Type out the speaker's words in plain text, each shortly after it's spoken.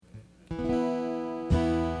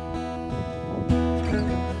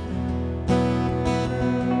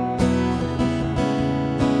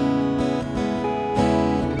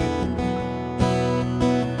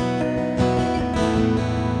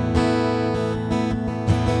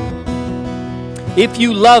If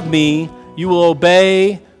you love me, you will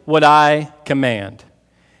obey what I command.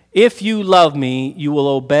 If you love me, you will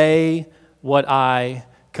obey what I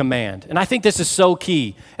command. And I think this is so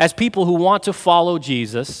key. As people who want to follow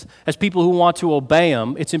Jesus, as people who want to obey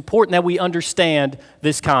him, it's important that we understand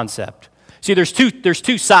this concept. See, there's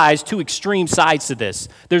two sides, two extreme sides to this.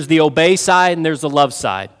 There's the obey side and there's the love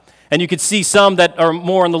side. And you can see some that are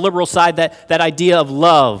more on the liberal side, that idea of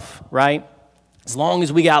love, right? As long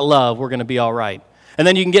as we got love, we're going to be all right. And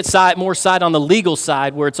then you can get more side on the legal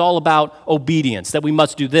side where it's all about obedience, that we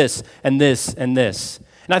must do this and this and this.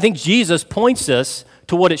 And I think Jesus points us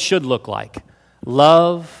to what it should look like: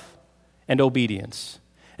 love and obedience.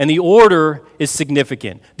 And the order is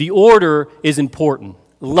significant. The order is important.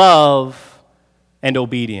 Love and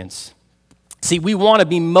obedience. See, we want to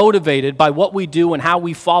be motivated by what we do and how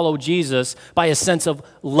we follow Jesus by a sense of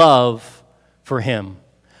love for him.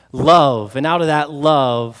 Love, and out of that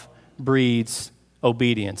love breeds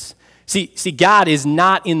obedience. See, God is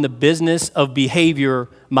not in the business of behavior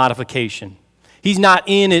modification. He's not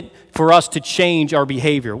in it for us to change our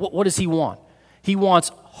behavior. What does he want? He wants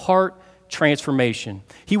heart transformation.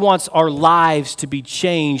 He wants our lives to be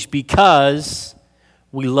changed because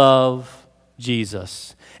we love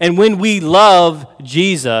Jesus. And when we love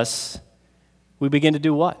Jesus, we begin to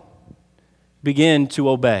do what? Begin to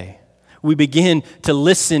obey. We begin to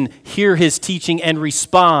listen, hear his teaching, and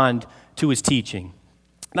respond to his teaching.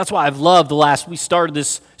 That's why I've loved we started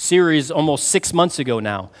this series almost 6 months ago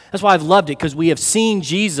now. That's why I've loved it, because we have seen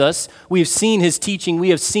Jesus, we have seen his teaching, we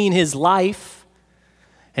have seen his life,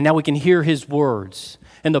 and now we can hear his words.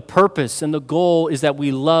 And the purpose and the goal is that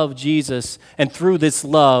we love Jesus, and through this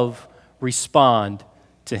love, respond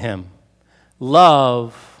to him.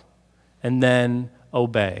 Love and then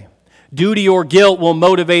obey. Duty or guilt will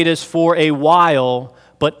motivate us for a while,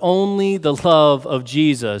 but only the love of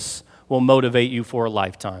Jesus will motivate you for a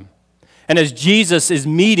lifetime. And as Jesus is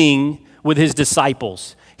meeting with his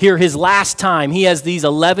disciples, here his last time, he has these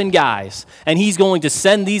 11 guys, and he's going to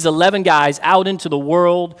send these 11 guys out into the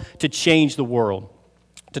world to change the world,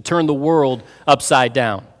 to turn the world upside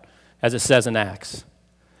down, as it says in Acts.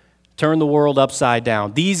 Turn the world upside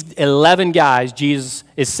down. These 11 guys Jesus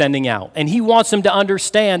is sending out. And he wants them to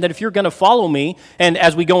understand that if you're going to follow me, and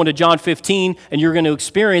as we go into John 15, and you're going to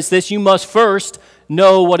experience this, you must first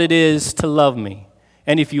know what it is to love me.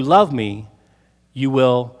 And if you love me, you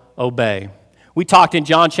will obey. We talked in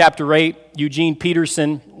John chapter 8, Eugene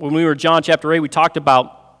Peterson, when we were in John chapter 8, we talked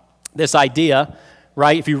about this idea,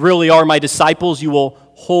 right? If you really are my disciples, you will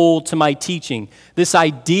hold to my teaching. This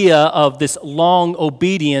idea of this long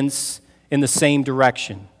obedience in the same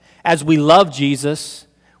direction. As we love Jesus,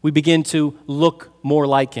 we begin to look more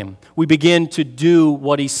like him. We begin to do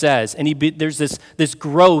what he says. And there's this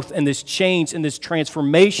growth and this change and this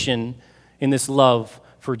transformation in this love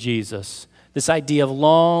for Jesus. This idea of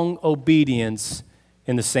long obedience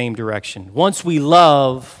in the same direction. Once we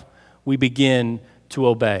love, we begin to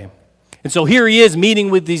obey. And so here he is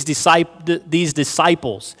meeting with these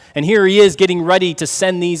disciples. And here he is getting ready to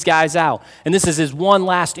send these guys out. And this is his one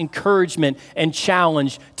last encouragement and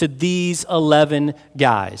challenge to these 11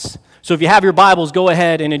 guys. So if you have your Bibles, go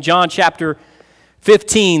ahead, and in John chapter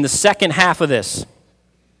 15, the second half of this,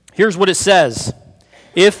 here's what it says.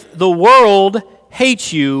 If the world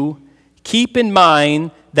hates you, keep in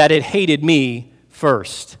mind that it hated me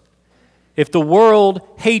first. If the world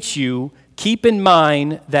hates you, keep in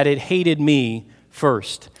mind that it hated me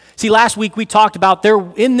first. See, last week we talked about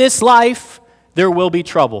in this life, there will be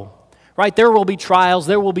trouble, right? There will be trials,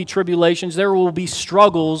 there will be tribulations, there will be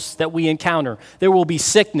struggles that we encounter. There will be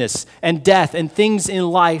sickness and death and things in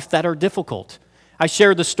life that are difficult. I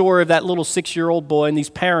shared the story of that little 6-year-old boy and these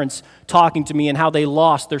parents talking to me and how they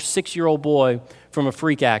lost their 6-year-old boy from a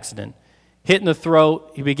freak accident. Hit in the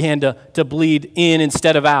throat, he began to bleed in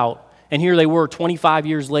instead of out. And here they were 25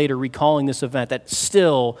 years later recalling this event, that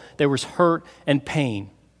still there was hurt and pain.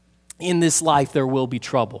 In this life there will be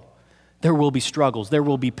trouble. There will be struggles. There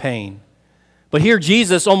will be pain. But here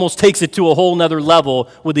Jesus almost takes it to a whole nother level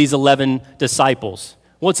with these 11 disciples.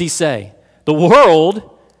 What's he say? The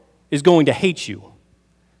world is going to hate you.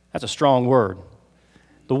 That's a strong word.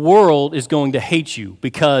 The world is going to hate you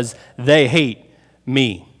because they hate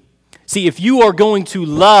me. See, if you are going to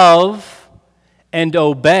love and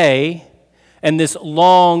obey, and this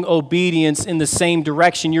long obedience in the same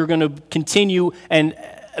direction, you're going to continue and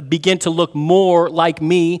begin to look more like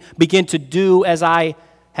me, begin to do as I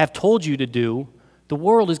have told you to do, the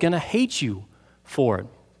world is going to hate you for it.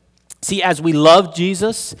 See, as we love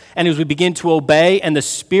Jesus and as we begin to obey and the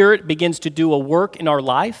Spirit begins to do a work in our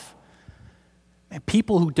life,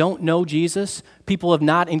 people who don't know Jesus, people who have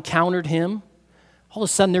not encountered him, all of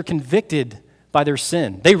a sudden they're convicted by their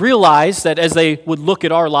sin. They realize that as they would look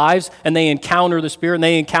at our lives and they encounter the Spirit and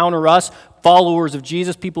they encounter us, followers of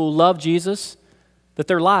Jesus, people who love Jesus, that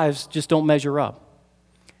their lives just don't measure up.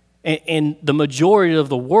 And the majority of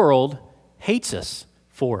the world hates us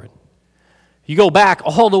for it. You go back,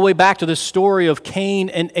 all the way back to the story of Cain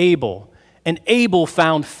and Abel. And Abel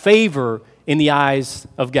found favor in the eyes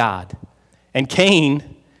of God. And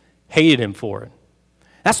Cain hated him for it.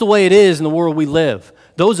 That's the way it is in the world we live.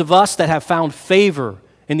 Those of us that have found favor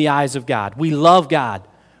in the eyes of God, we love God.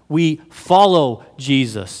 We follow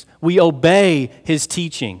Jesus. We obey his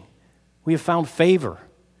teaching. We have found favor.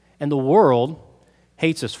 And the world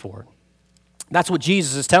hates us for it. That's what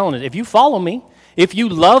Jesus is telling us. If you follow me, if you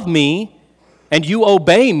love me, and you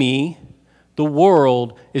obey me, the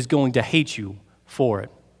world is going to hate you for it.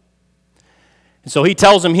 And so he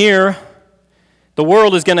tells them here, the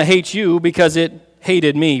world is going to hate you because it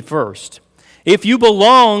hated me first. If you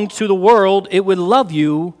belong to the world, it would love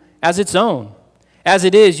you as its own. As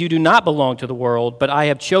it is, you do not belong to the world, but I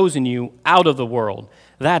have chosen you out of the world.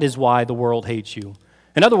 That is why the world hates you.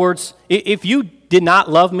 In other words, if you did not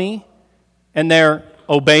love me and there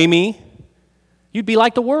obey me, you'd be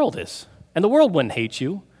like the world is. And the world wouldn't hate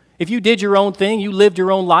you. If you did your own thing, you lived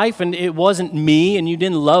your own life, and it wasn't me, and you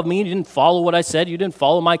didn't love me, you didn't follow what I said, you didn't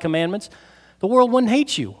follow my commandments, the world wouldn't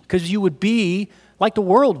hate you because you would be like the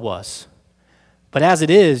world was. But as it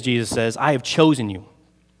is, Jesus says, I have chosen you.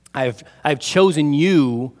 I have chosen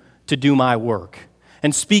you to do my work.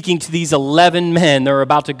 And speaking to these 11 men that are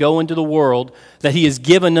about to go into the world, that he has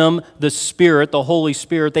given them the Spirit, the Holy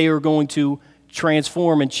Spirit, they are going to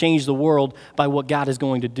transform and change the world by what God is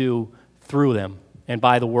going to do through them and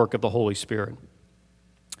by the work of the Holy Spirit.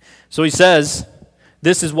 So he says,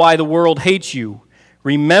 this is why the world hates you.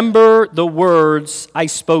 Remember the words I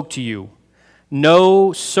spoke to you.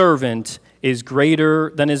 No servant is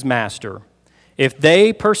greater than his master. If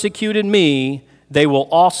they persecuted me, they will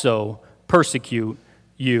also persecute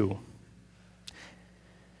you.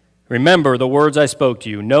 Remember the words I spoke to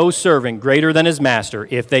you. No servant greater than his master.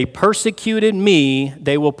 If they persecuted me,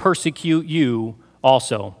 they will persecute you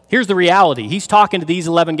also. Here's the reality. He's talking to these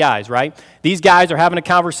 11 guys, right? These guys are having a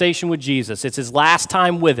conversation with Jesus. It's his last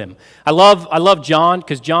time with him. I love John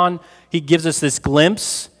because John, he gives us this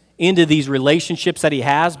glimpse into these relationships that he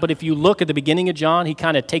has. But if you look at the beginning of John, he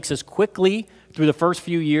kind of takes us quickly through the first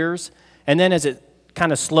few years. And then as it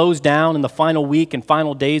kind of slows down in the final week and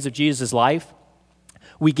final days of Jesus' life,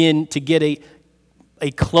 we begin to get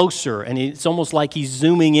a closer, and it's almost like he's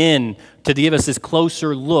zooming in to give us this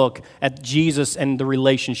closer look at Jesus and the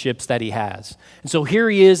relationships that he has. And so here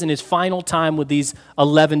he is in his final time with these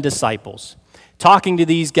 11 disciples, talking to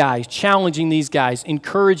these guys, challenging these guys,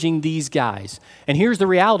 encouraging these guys. And here's the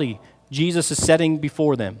reality Jesus is setting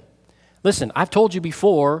before them. Listen, I've told you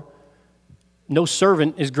before, no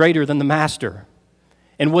servant is greater than the master.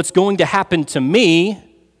 And what's going to happen to me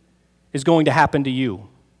is going to happen to you.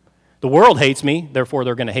 The world hates me, therefore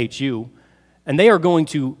they're going to hate you. And they are going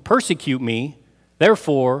to persecute me,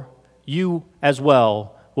 therefore you as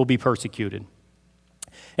well will be persecuted.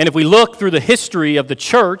 And if we look through the history of the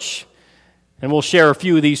church, and we'll share a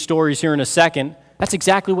few of these stories here in a second, that's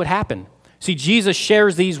exactly what happened. See, Jesus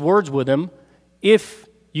shares these words with them. If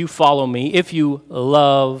you follow me, if you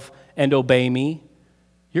love and obey me,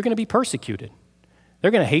 you're going to be persecuted. They're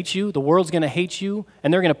going to hate you, the world's going to hate you,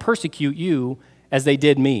 and they're going to persecute you as they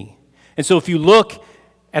did me. And so if you look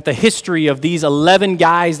at the history of these 11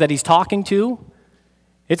 guys that he's talking to,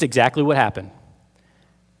 it's exactly what happened.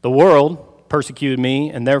 The world persecuted me,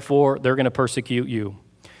 and therefore they're going to persecute you.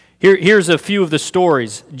 Here's a few of the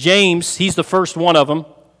stories. James, he's the first one of them.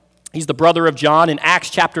 He's the brother of John. In Acts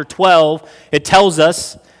chapter 12, it tells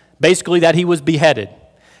us basically that he was beheaded.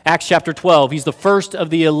 Acts chapter 12, he's the first of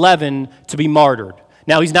the 11 to be martyred.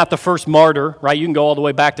 Now, he's not the first martyr, right? You can go all the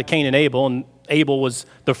way back to Cain and Abel, and Abel was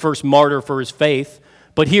the first martyr for his faith.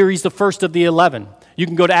 But here he's the first of the 11. You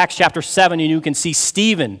can go to Acts chapter 7, and you can see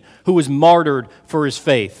Stephen, who was martyred for his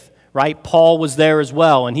faith, right? Paul was there as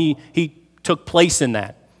well, and he took place in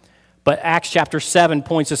that. But Acts chapter 7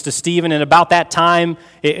 points us to Stephen, and about that time,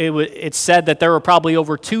 it said that there were probably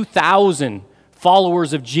over 2,000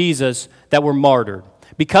 followers of Jesus that were martyred.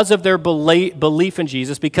 Because of their belief in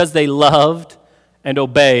Jesus, because they loved and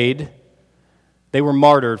obeyed, they were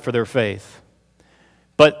martyred for their faith.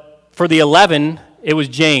 But for the 11, it was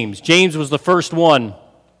James. James was the first one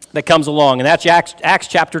that comes along, and that's Acts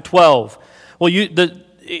chapter 12. Well,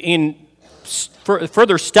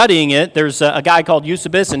 further studying it, there's a guy called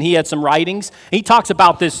Eusebius, and he had some writings. He talks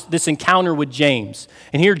about this encounter with James.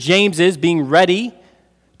 And here James is being ready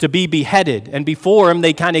to be beheaded. And before him,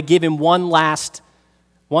 they kind of give him one last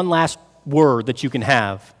one last word that you can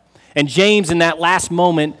have. And James, in that last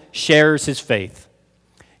moment, shares his faith.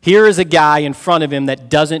 Here is a guy in front of him that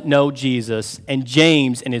doesn't know Jesus, and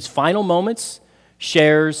James, in his final moments,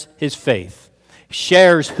 shares his faith,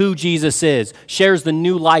 shares who Jesus is, shares the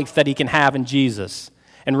new life that he can have in Jesus.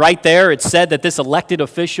 And right there, it said that this elected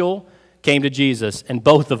official came to Jesus, and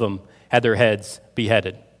both of them had their heads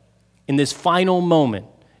beheaded. In this final moment,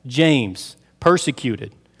 James,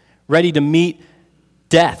 persecuted, ready to meet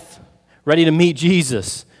death, ready to meet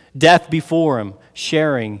Jesus, death before him,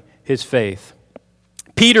 sharing his faith.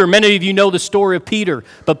 Peter, many of you know the story of Peter,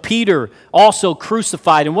 but Peter also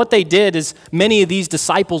crucified. And what they did is many of these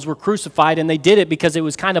disciples were crucified, and they did it because it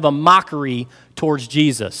was kind of a mockery towards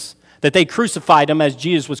Jesus, that they crucified him as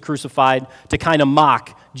Jesus was crucified to kind of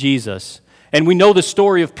mock Jesus. And we know the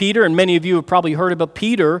story of Peter, and many of you have probably heard it, but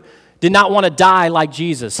Peter did not want to die like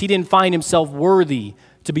Jesus. He didn't find himself worthy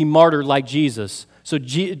to be martyred like Jesus.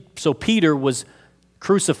 So Peter was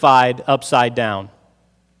crucified upside down.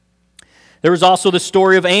 There was also the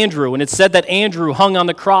story of Andrew, and it said that Andrew hung on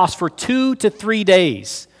the cross for 2 to 3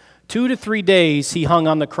 days. 2 to 3 days he hung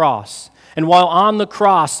on the cross. And while on the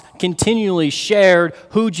cross, continually shared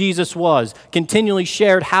who Jesus was, continually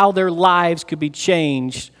shared how their lives could be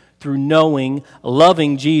changed through knowing,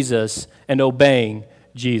 loving Jesus, and obeying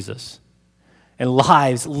Jesus. And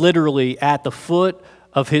lives literally at the foot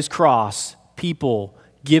of his cross, people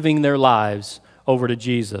giving their lives over to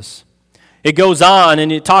Jesus. It goes on,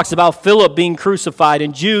 and it talks about Philip being crucified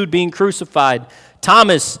and Jude being crucified.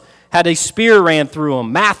 Thomas had a spear ran through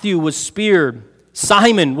him. Matthew was speared.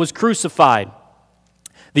 Simon was crucified.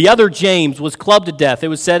 The other James was clubbed to death. It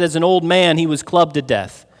was said as an old man he was clubbed to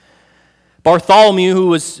death. Bartholomew, who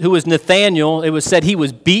was Nathaniel, it was said he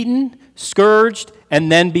was beaten, scourged,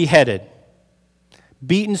 and then beheaded.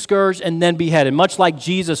 Beaten, scourged, and then beheaded, much like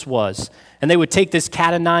Jesus was. And they would take this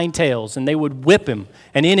cat o' nine tails, and they would whip him.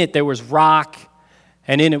 And in it there was rock,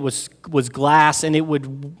 and in it was glass, and it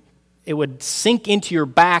would sink into your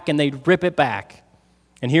back, and they'd rip it back.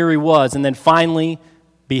 And here he was, and then finally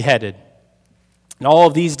beheaded. And all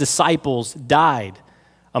of these disciples died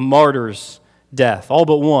a martyr's death, all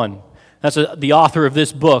but one. That's the author of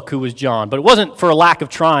this book, who was John. But it wasn't for a lack of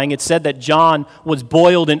trying. It said that John was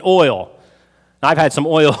boiled in oil. I've had some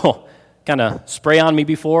oil kind of spray on me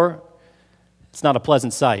before. It's not a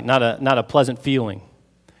pleasant sight, not a pleasant feeling.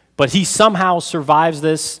 But he somehow survives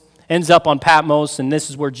this, ends up on Patmos, and this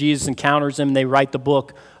is where Jesus encounters him, and they write the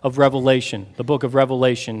book of Revelation. The book of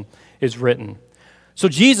Revelation is written. So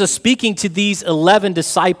Jesus speaking to these 11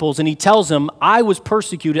 disciples, and he tells them, I was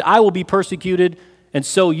persecuted, I will be persecuted, and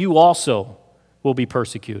so you also will be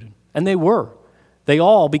persecuted. And they were. They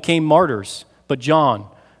all became martyrs, but John,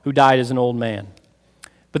 who died as an old man.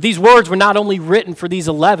 But these words were not only written for these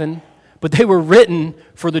 11, but they were written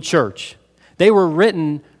for the church. They were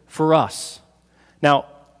written for us. Now,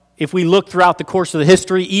 if we look throughout the course of the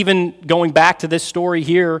history, even going back to this story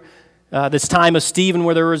here, this time of Stephen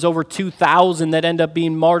where there was over 2,000 that end up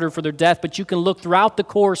being martyred for their death, but you can look throughout the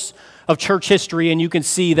course of church history and you can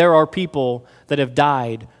see there are people that have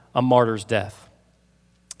died a martyr's death.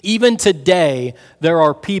 Even today, there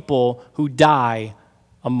are people who die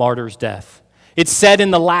a martyr's death. It's said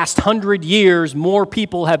in the last 100 years, more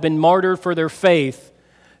people have been martyred for their faith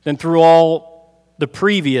than through all the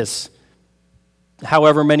previous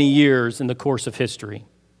however many years in the course of history.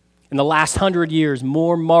 In the last 100 years,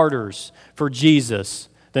 more martyrs for Jesus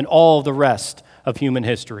than all of the rest of human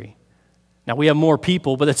history. Now, we have more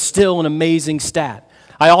people, but it's still an amazing stat.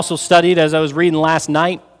 I also studied, as I was reading last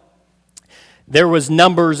night, there was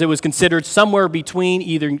numbers, it was considered somewhere between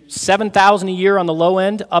either 7,000 a year on the low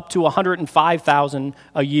end up to 105,000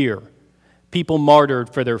 a year. People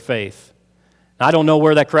martyred for their faith. Now, I don't know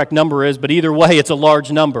where that correct number is, but either way, it's a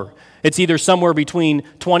large number. It's either somewhere between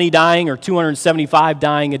 20 dying or 275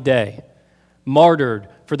 dying a day. Martyred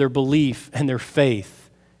for their belief and their faith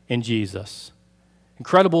in Jesus.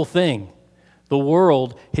 Incredible thing. The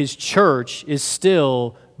world, his church, is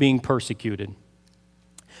still being persecuted.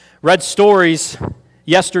 Read stories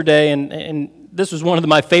yesterday, and this was one of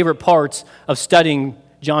my favorite parts of studying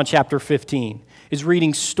John chapter 15, is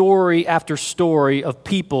reading story after story of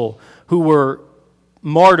people who were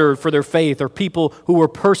martyred for their faith or people who were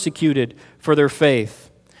persecuted for their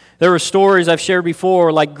faith. There were stories I've shared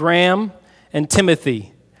before like Graham and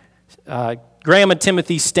Timothy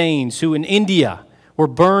Staines, who in India were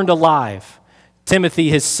burned alive. Timothy,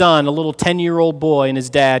 his son, a little 10-year-old boy, and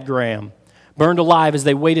his dad, Graham, burned alive as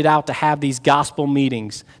they waited out to have these gospel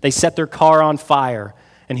meetings. They set their car on fire,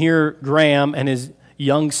 and here Graham and his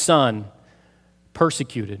young son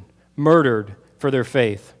persecuted, murdered for their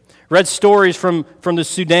faith. Read stories from the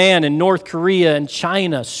Sudan and North Korea and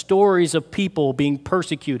China, stories of people being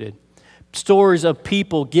persecuted, stories of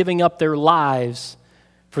people giving up their lives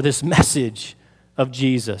for this message of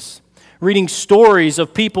Jesus. Reading stories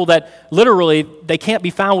of people that literally, they can't be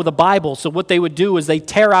found with a Bible, so what they would do is they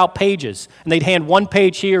tear out pages, and they'd hand one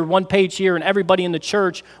page here, and everybody in the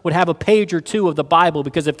church would have a page or two of the Bible,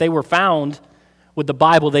 because if they were found with the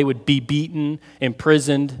Bible, they would be beaten,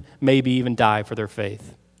 imprisoned, maybe even die for their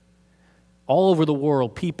faith. All over the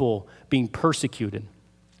world, people being persecuted,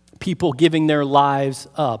 people giving their lives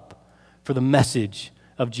up for the message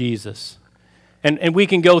of Jesus. And we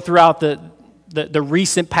can go throughout the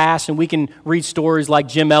recent past, and we can read stories like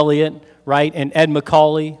Jim Elliot, right, and Ed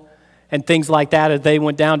McCauley, and things like that, as they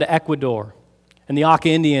went down to Ecuador, and the Auca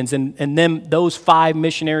Indians, and those 5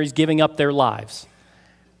 missionaries giving up their lives,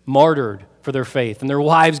 martyred for their faith, and their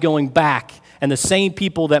wives going back, and the same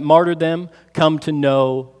people that martyred them come to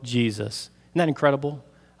know Jesus. Isn't that incredible?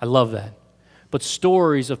 I love that. But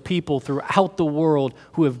stories of people throughout the world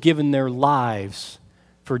who have given their lives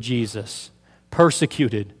for Jesus,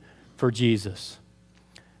 persecuted for Jesus.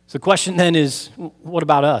 So the question then is, what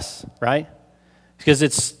about us, right? Because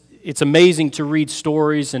it's amazing to read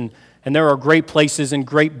stories, and there are great places and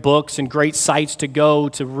great books and great sites to go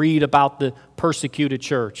to read about the persecuted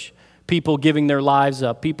church. People giving their lives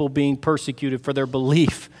up, people being persecuted for their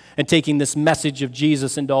belief and taking this message of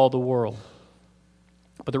Jesus into all the world.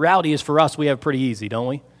 But the reality is, for us, we have it pretty easy, don't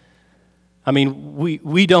we? I mean,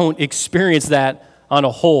 we don't experience that on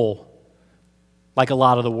a whole like a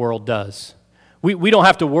lot of the world does. We don't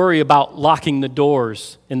have to worry about locking the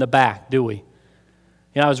doors in the back, do we?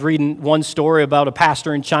 You know, I was reading one story about a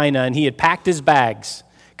pastor in China, and he had packed his bags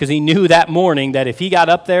because he knew that morning that if he got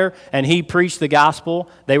up there and he preached the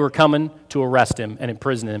gospel, they were coming to arrest him and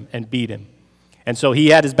imprison him and beat him. And so he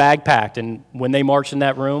had his bag packed, and when they marched in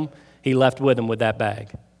that room, he left with him with that bag.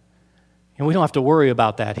 And we don't have to worry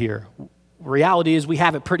about that here. Reality is, we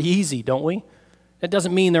have it pretty easy, don't we? That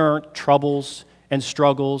doesn't mean there aren't troubles and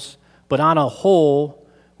struggles, but on a whole,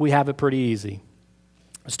 we have it pretty easy.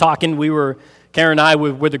 I was talking, Karen and I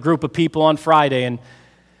were with a group of people on Friday, and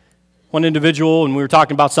one individual, and we were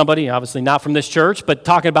talking about somebody, obviously not from this church, but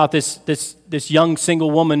talking about this young single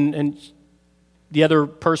woman, and the other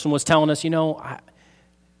person was telling us,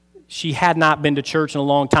 she had not been to church in a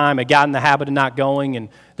long time, had gotten in the habit of not going, and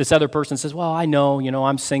this other person says, well, I know,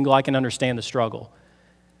 I'm single, I can understand the struggle.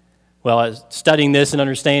 Well, I was studying this and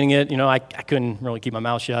understanding it, I couldn't really keep my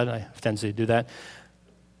mouth shut. I have a tendency to do that.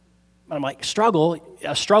 But I'm like,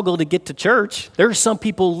 a struggle to get to church. There are some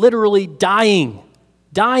people literally dying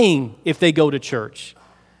if they go to church.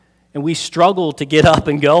 And we struggle to get up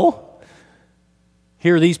and go.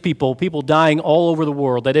 Here are these people dying all over the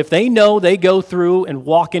world, that if they know they go through and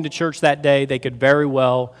walk into church that day, they could very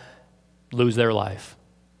well lose their life.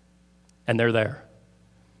 And they're there.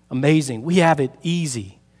 Amazing. We have it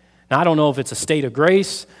easy. Now, I don't know if it's a state of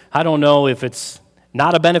grace. I don't know if it's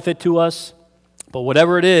not a benefit to us. But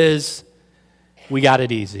whatever it is, we got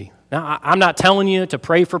it easy. Now, I'm not telling you to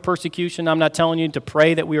pray for persecution. I'm not telling you to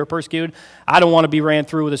pray that we are persecuted. I don't want to be ran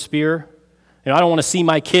through with a spear. I don't want to see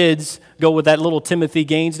my kids go with that little Timothy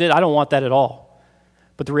Gaines did. I don't want that at all.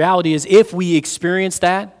 But the reality is, if we experience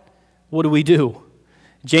that, what do?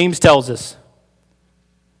 James tells us,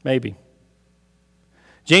 maybe.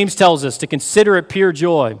 James tells us to consider it pure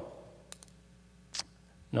joy.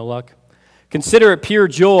 No luck? Consider it pure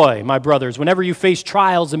joy, my brothers, whenever you face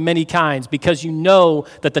trials of many kinds, because you know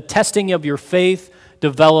that the testing of your faith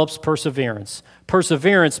develops perseverance.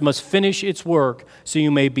 Perseverance must finish its work so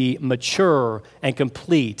you may be mature and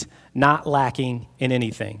complete, not lacking in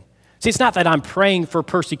anything. See, it's not that I'm praying for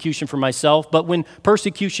persecution for myself, but when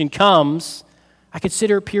persecution comes, I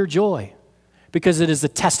consider it pure joy because it is the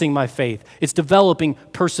testing my faith. It's developing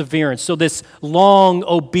perseverance. So this long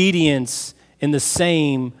obedience in the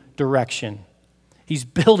same direction. He's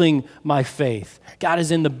building my faith. God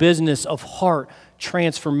is in the business of heart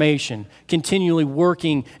transformation, continually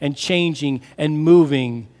working and changing and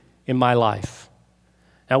moving in my life.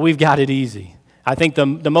 Now, we've got it easy. I think the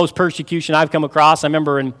most persecution I've come across, I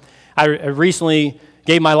remember I recently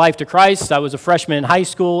gave my life to Christ. I was a freshman in high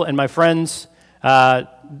school, and my friends, to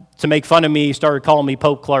make fun of me, started calling me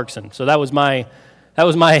Pope Clarkson. So that was my,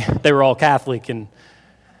 they were all Catholic, and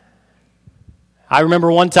I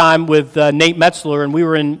remember one time with Nate Metzler, and we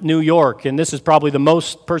were in New York, and this is probably the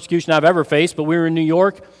most persecution I've ever faced, but we were in New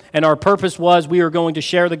York, and our purpose was we were going to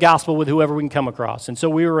share the gospel with whoever we can come across. And so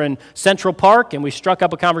we were in Central Park, and we struck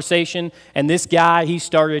up a conversation, and this guy, he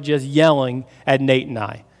started just yelling at Nate and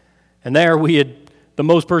I. And there we had the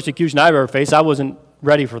most persecution I've ever faced. I wasn't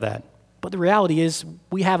ready for that. But But the reality is,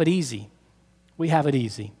 we have it easy. We have it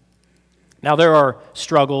easy. Now, there are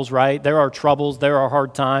struggles, right? There are troubles. There are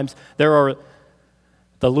hard times. There are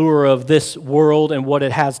the lure of this world and what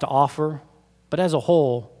it has to offer. But as a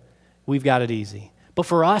whole, we've got it easy. But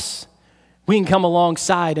for us, we can come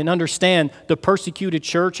alongside and understand the persecuted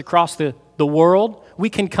church across the world. We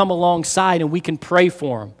can come alongside and we can pray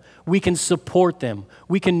for them. We can support them.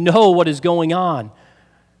 We can know what is going on.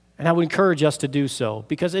 And I would encourage us to do so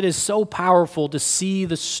because it is so powerful to see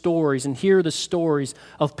the stories and hear the stories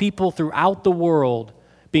of people throughout the world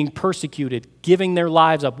being persecuted, giving their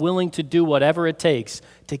lives up, willing to do whatever it takes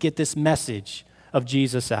to get this message of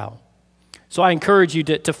Jesus out. So I encourage you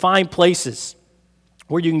to find places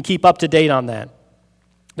where you can keep up to date on that.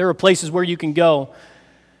 There are places where you can go,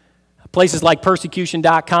 places like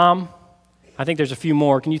persecution.com. I think there's a few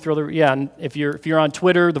more. Can you throw and if you're on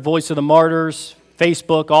Twitter, the Voice of the Martyrs,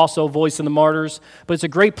 Facebook, also Voice of the Martyrs. But it's a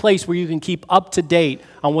great place where you can keep up to date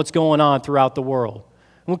on what's going on throughout the world.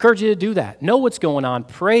 I encourage you to do that. Know what's going on.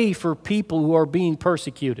 Pray for people who are being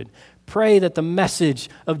persecuted. Pray that the message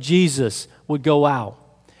of Jesus would go out.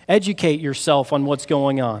 Educate yourself on what's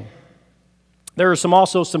going on. There are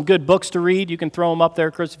also some good books to read. You can throw them up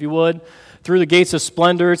there, Chris, if you would. Through the Gates of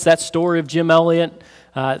Splendor, it's that story of Jim Elliot.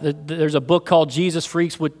 There's a book called Jesus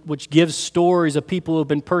Freaks, which gives stories of people who have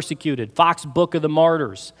been persecuted. Fox Book of the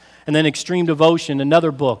Martyrs. And then Extreme Devotion,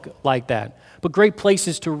 another book like that. But great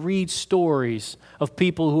places to read stories of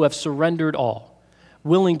people who have surrendered all,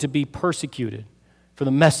 willing to be persecuted for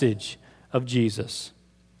the message of Jesus.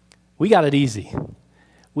 We got it easy.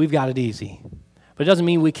 We've got it easy. But it doesn't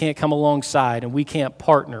mean we can't come alongside and we can't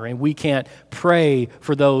partner and we can't pray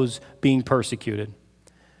for those being persecuted.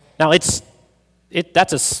 Now, that's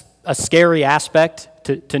a scary aspect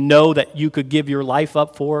to know that you could give your life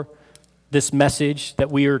up for this message that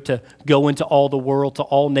we are to go into all the world, to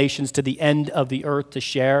all nations, to the end of the earth to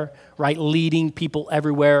share, right? Leading people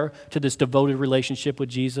everywhere to this devoted relationship with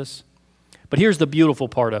Jesus. But here's the beautiful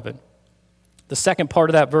part of it. The second part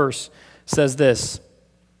of that verse says this,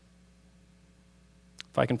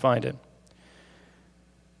 if I can find it.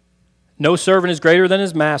 No servant is greater than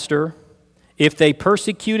his master. If they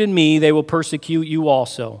persecuted me, they will persecute you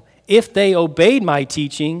also. If they obeyed my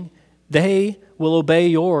teaching, they will obey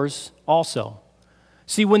yours also.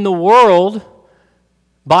 See, when the world,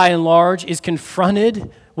 by and large, is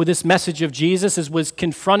confronted with this message of Jesus, was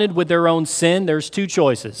confronted with their own sin, there's two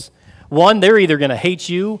choices. One, they're either going to hate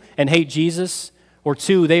you and hate Jesus, or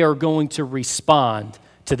two, they are going to respond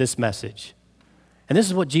to this message. And this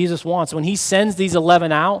is what Jesus wants. When he sends these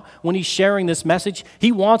 11 out, when he's sharing this message,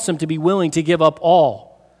 he wants them to be willing to give up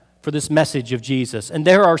all for this message of Jesus. And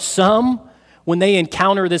there are some, when they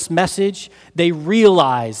encounter this message, they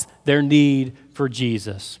realize their need for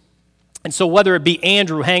Jesus. And so whether it be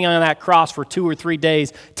Andrew hanging on that cross for 2 or 3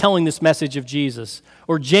 days telling this message of Jesus,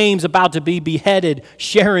 or James about to be beheaded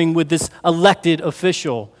sharing with this elected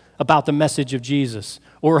official about the message of Jesus,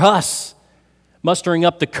 or us mustering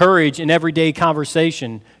up the courage in everyday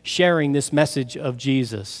conversation sharing this message of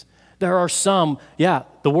Jesus. There are some,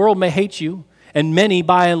 the world may hate you, and many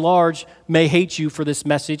by and large may hate you for this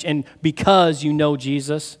message and because you know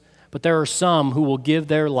Jesus, but there are some who will give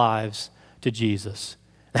their lives to Jesus.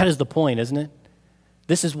 That is the point, isn't it?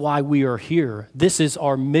 This is why we are here. This is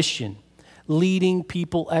our mission, leading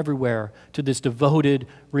people everywhere to this devoted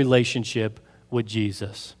relationship with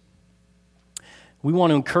Jesus. We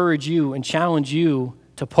want to encourage you and challenge you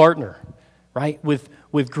to partner, right, with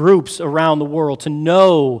groups around the world, to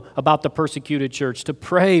know about the persecuted church, to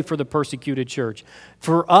pray for the persecuted church.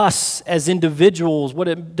 For us as individuals, what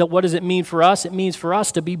does it mean for us? It means for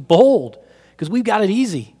us to be bold, because we've got it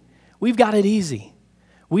easy. We've got it easy.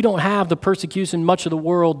 We don't have the persecution much of the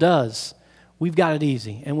world does. We've got it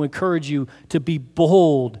easy. And we encourage you to be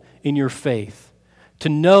bold in your faith, to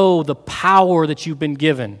know the power that you've been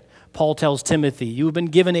given. Paul tells Timothy, you have been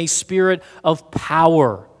given a spirit of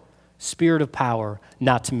power,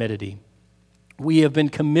 not timidity. We have been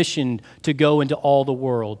commissioned to go into all the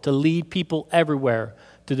world, to lead people everywhere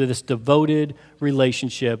to this devoted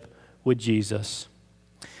relationship with Jesus.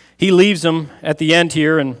 He leaves them at the end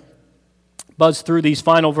here and buzz through these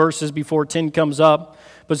final verses before 10 comes up,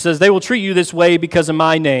 but says, they will treat you this way because of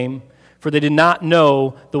my name, for they did not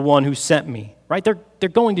know the one who sent me. Right? They're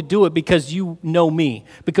going to do it because you know me,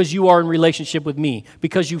 because you are in relationship with me,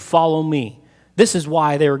 because you follow me. This is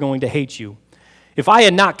why they are going to hate you. If I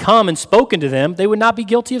had not come and spoken to them, they would not be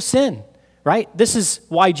guilty of sin. Right? This is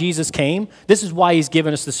why Jesus came. This is why he's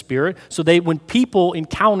given us the Spirit. So when people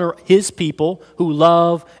encounter his people who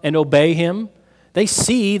love and obey him, they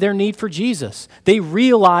see their need for Jesus. They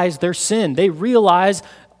realize their sin. They realize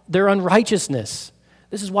their unrighteousness.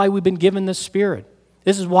 This is why we've been given this Spirit.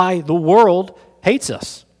 This is why the world hates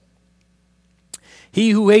us.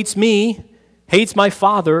 He who hates me hates my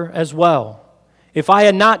Father as well. If I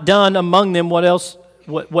had not done among them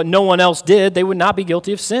what no one else did, they would not be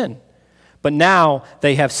guilty of sin. But now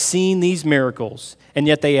they have seen these miracles, and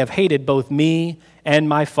yet they have hated both me and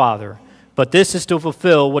my Father. But this is to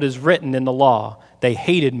fulfill what is written in the law. They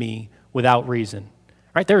hated me without reason.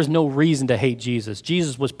 Right? There is no reason to hate Jesus.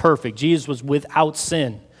 Jesus was perfect. Jesus was without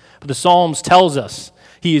sin. But the Psalms tells us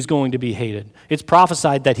he is going to be hated. It's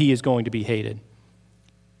prophesied that he is going to be hated.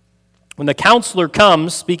 When the counselor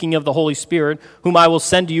comes, speaking of the Holy Spirit, whom I will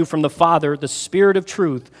send to you from the Father, the Spirit of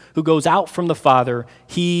truth, who goes out from the Father,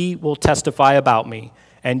 he will testify about me.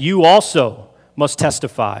 And you also must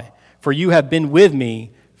testify, for you have been with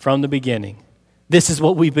me from the beginning. This is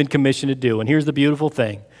what we've been commissioned to do. And here's the beautiful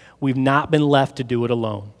thing. We've not been left to do it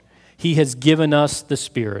alone. He has given us the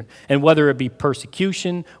Spirit. And whether it be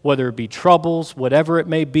persecution, whether it be troubles, whatever it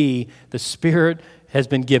may be, the Spirit has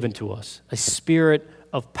been given to us. A spirit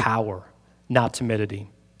of power, not timidity.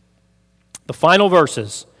 The final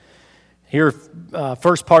verses, here,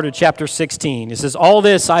 first part of chapter 16. It says, all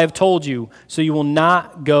this I have told you, so you will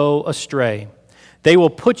not go astray. They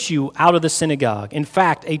will put you out of the synagogue. In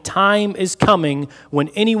fact, a time is coming when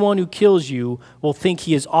anyone who kills you will think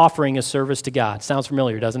he is offering a service to God. Sounds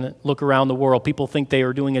familiar, doesn't it? Look around the world. People think they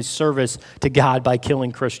are doing a service to God by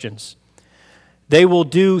killing Christians. They will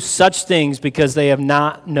do such things because they have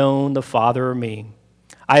not known the Father or me.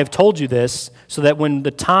 I have told you this so that when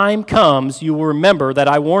the time comes, you will remember that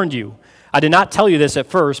I warned you. I did not tell you this at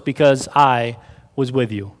first because I was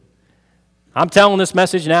with you. I'm telling this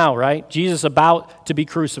message now, right? Jesus about to be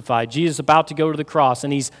crucified. Jesus about to go to the cross.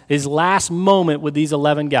 And he's his last moment with these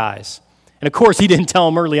 11 guys. And of course, he didn't tell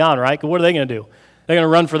them early on, right? Because what are they going to do? They're going to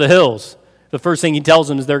run for the hills. The first thing he tells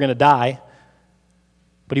them is they're going to die.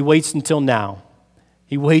 But he waits until now.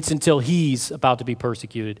 He waits until he's about to be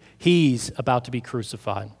persecuted. He's about to be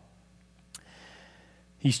crucified.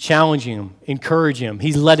 He's challenging them, encouraging them.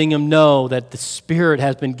 He's letting them know that the Spirit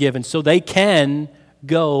has been given so they can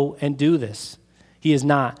go and do this. He has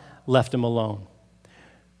not left them alone.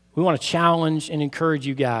 We want to challenge and encourage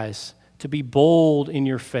you guys to be bold in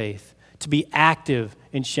your faith, to be active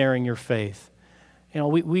in sharing your faith. You know,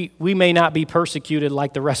 we may not be persecuted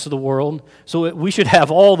like the rest of the world, so we should have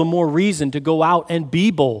all the more reason to go out and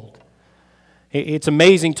be bold. It's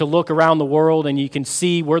amazing to look around the world and you can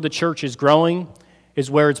see where the church is growing is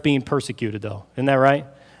where it's being persecuted, though. Isn't that right?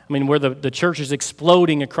 I mean, where the church is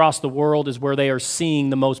exploding across the world is where they are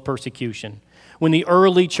seeing the most persecution. When the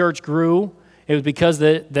early church grew, it was because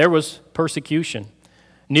there was persecution.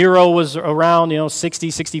 Nero was around,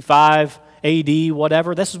 60, 65 AD,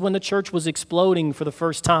 whatever. This is when the church was exploding for the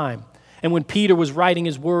first time. And when Peter was writing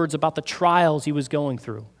his words about the trials he was going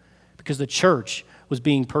through because the church was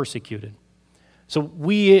being persecuted. So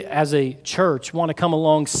we as a church want to come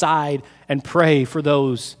alongside and pray for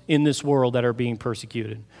those in this world that are being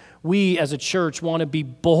persecuted. We as a church want to be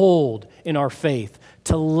bold in our faith,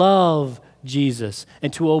 to love Jesus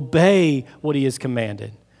and to obey what he has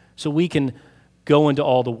commanded so we can go into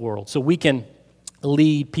all the world, so we can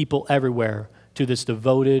lead people everywhere to this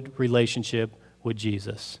devoted relationship with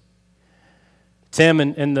Jesus. Tim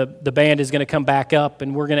and the band is going to come back up,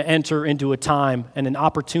 and we're going to enter into a time and an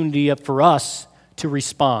opportunity for us to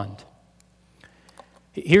respond.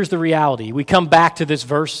 Here's the reality. We come back to this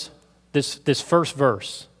verse, this first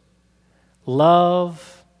verse.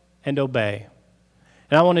 Love and obey.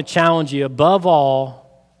 And I want to challenge you, above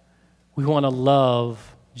all, we want to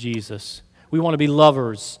love Jesus. We want to be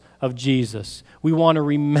lovers of Jesus. We want to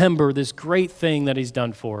remember this great thing that he's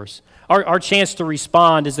done for us. Our chance to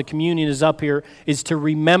respond as the communion is up here is to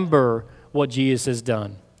remember what Jesus has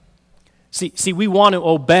done. See, we want to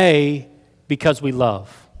obey because we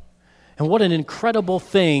love. And what an incredible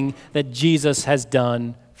thing that Jesus has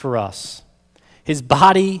done for us. His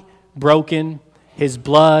body broken, his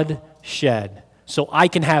blood shed, so I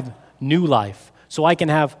can have new life, so I can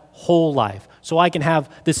have whole life, so I can have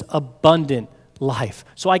this abundant life,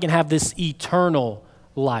 so I can have this eternal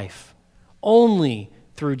life, only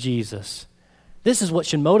through Jesus. This is what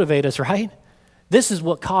should motivate us, right? This is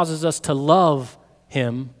what causes us to love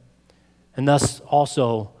him and thus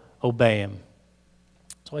also obey him.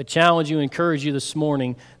 So I challenge you, encourage you this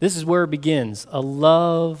morning, this is where it begins, a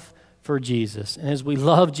love for Jesus. And as we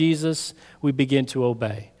love Jesus, we begin to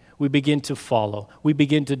obey. We begin to follow. We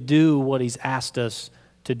begin to do what he's asked us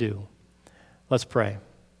to do. Let's pray.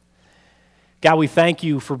 God, we thank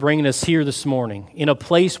you for bringing us here this morning in a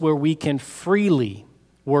place where we can freely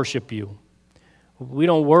worship you, We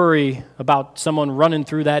don't worry about someone running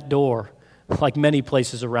through that door like many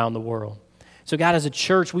places around the world. So God, as a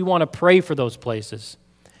church, we want to pray for those places.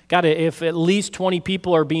 God, if at least 20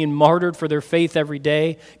 people are being martyred for their faith every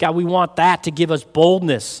day, God, we want that to give us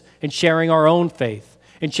boldness in sharing our own faith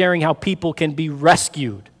and sharing how people can be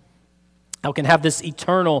rescued, how can have this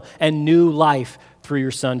eternal and new life through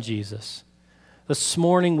your Son, Jesus. This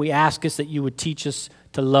morning, we ask us that you would teach us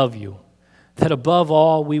to love you, that above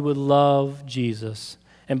all, we would love Jesus,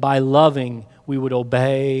 and by loving, we would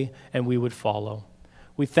obey and we would follow.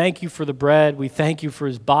 We thank you for the bread. We thank you for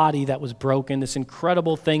his body that was broken, this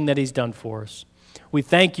incredible thing that he's done for us. We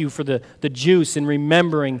thank you for the juice in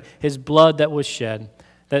remembering his blood that was shed,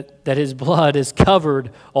 that his blood has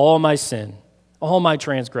covered all my sin, all my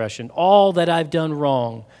transgression, all that I've done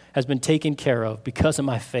wrong has been taken care of because of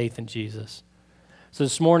my faith in Jesus. So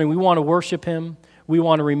this morning, we want to worship him. We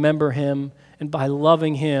want to remember him. And by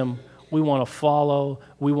loving him, we want to follow.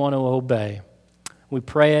 We want to obey. We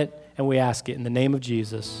pray it and we ask it in the name of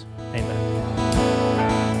Jesus. Amen.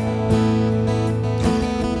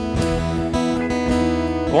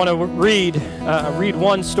 I want to read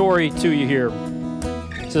one story to you here.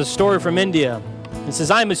 It's a story from India. It says,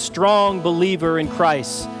 "I'm a strong believer in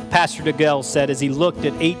Christ," Pastor DeGale said as he looked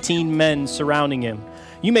at 18 men surrounding him.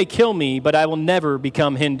 "You may kill me, but I will never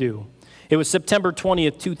become Hindu." It was September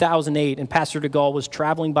 20th, 2008, and Pastor DeGale was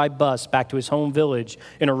traveling by bus back to his home village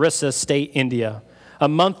in Orissa State, India. A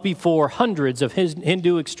month before, hundreds of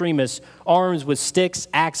Hindu extremists, armed with sticks,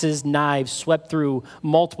 axes, knives, swept through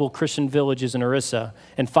multiple Christian villages in Orissa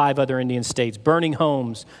and 5 other Indian states, burning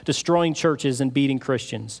homes, destroying churches, and beating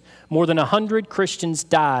Christians. More than 100 Christians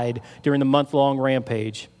died during the month-long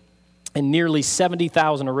rampage, and nearly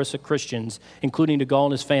 70,000 Orissa Christians, including DeGaulle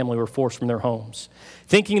and his family, were forced from their homes.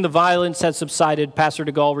 Thinking the violence had subsided, Pastor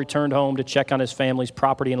DeGaulle returned home to check on his family's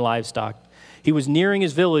property and livestock. He was nearing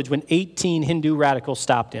his village when 18 Hindu radicals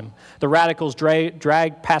stopped him. The radicals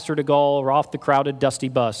dragged Pastor DeGaulle off the crowded, dusty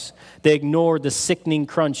bus. They ignored the sickening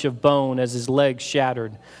crunch of bone as his legs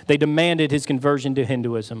shattered. They demanded his conversion to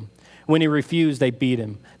Hinduism. When he refused, they beat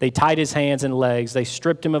him. They tied his hands and legs. They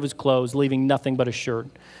stripped him of his clothes, leaving nothing but a shirt.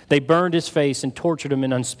 They burned his face and tortured him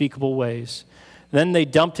in unspeakable ways. Then they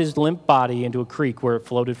dumped his limp body into a creek where it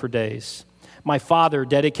floated for days. My father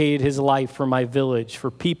dedicated his life for my village,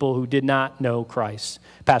 for people who did not know Christ,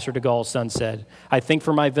 Pastor DeGaule's son said. I think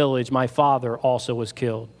for my village, my father also was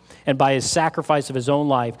killed. And by his sacrifice of his own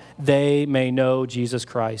life, they may know Jesus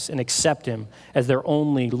Christ and accept him as their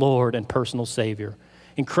only Lord and personal Savior.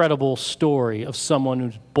 Incredible story of someone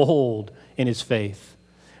who's bold in his faith.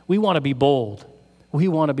 We want to be bold. We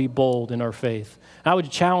want to be bold in our faith. I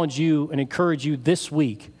would challenge you and encourage you this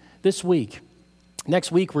week.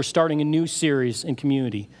 Next week, we're starting a new series in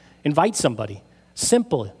community. Invite somebody.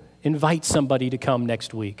 Simple. Invite somebody to come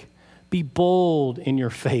next week. Be bold in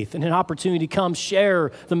your faith. And an opportunity to come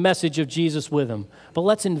share the message of Jesus with them. But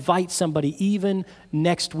let's invite somebody even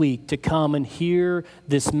next week to come and hear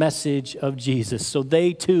this message of Jesus so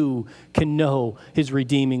they too can know his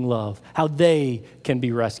redeeming love, how they can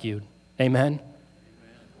be rescued. Amen?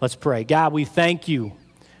 Let's pray. God, we thank you.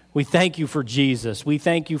 We thank you for Jesus. We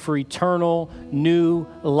thank you for eternal new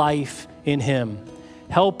life in him.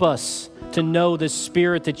 Help us to know the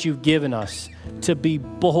spirit that you've given us, to be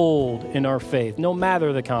bold in our faith, no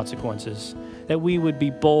matter the consequences, that we would be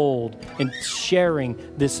bold in sharing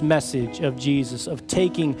this message of Jesus, of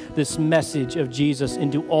taking this message of Jesus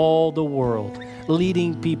into all the world,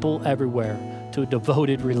 leading people everywhere to a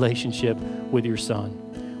devoted relationship with your Son.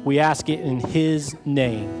 We ask it in his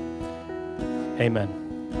name. Amen.